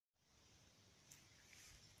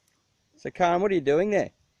So Karin, what are you doing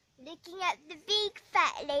there? Looking at the big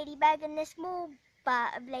fat ladybug and the small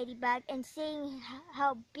part of ladybug and seeing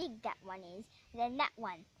how big that one is, and then that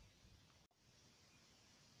one.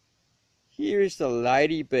 Here is the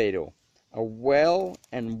lady beetle, a well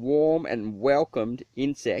and warm and welcomed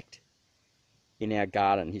insect in our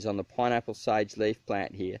garden. He's on the pineapple sage leaf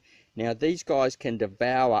plant here. Now these guys can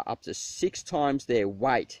devour up to 6 times their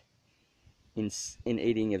weight in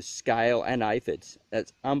eating of scale and aphids.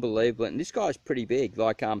 That's unbelievable. And this guy's pretty big.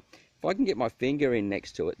 Like if I can get my finger in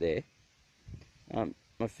next to it there,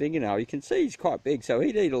 my fingernail, you can see he's quite big. So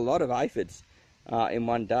he'd eat a lot of aphids in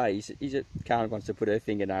one day. Karin wants to put her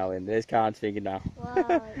fingernail in. There's Karin's fingernail.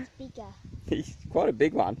 Wow, it's bigger. He's quite a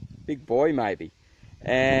big one. Big boy maybe.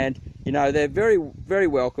 And you know, they're very, very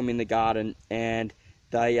welcome in the garden. And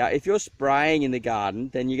they, if you're spraying in the garden,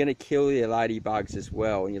 then you're going to kill your ladybugs as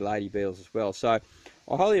well and your lady beetles as well. So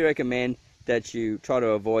I highly recommend that you try to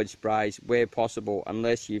avoid sprays where possible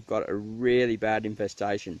unless you've got a really bad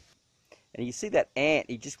infestation. And you see that ant,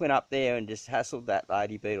 he just went up there and just hassled that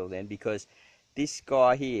lady beetle then, because this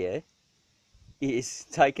guy here is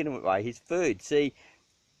taking away his food. See,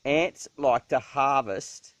 ants like to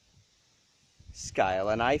harvest scale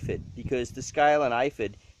and aphid because the scale and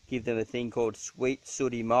aphid give them a thing called sweet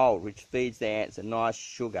sooty mould, which feeds the ants a nice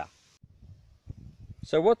sugar.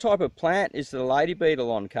 So what type of plant is the lady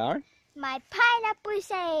beetle on, Karin? My pineapple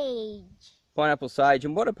sage. Pineapple sage.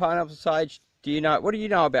 And what a pineapple sage do you know? What do you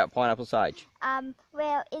know about pineapple sage?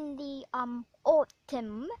 Well, in the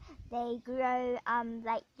autumn, they grow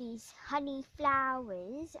like these honey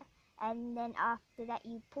flowers, and then after that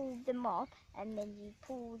you pull them off, and then you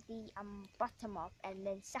pull the bottom off, and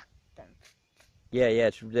then suck them. Yeah,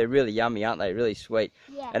 they're really yummy, aren't they? Really sweet.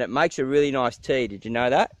 Yeah. And it makes a really nice tea. Did you know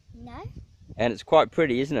that? No? And it's quite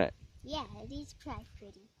pretty, isn't it? Yeah, it is quite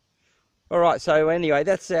pretty. Alright, so anyway,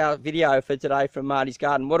 that's our video for today from Marty's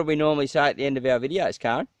Garden. What do we normally say at the end of our videos,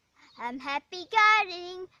 Karin? Happy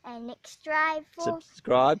gardening, and subscribe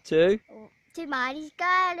Subscribe to Marty's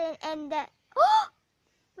Garden, and oh!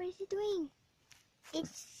 What is it doing?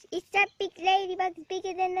 It's that big ladybug,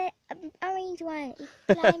 bigger than the orange one.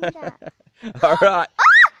 It climbed up. Alright.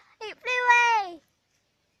 Oh! It flew away.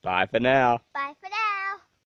 Bye for now. Bye for now.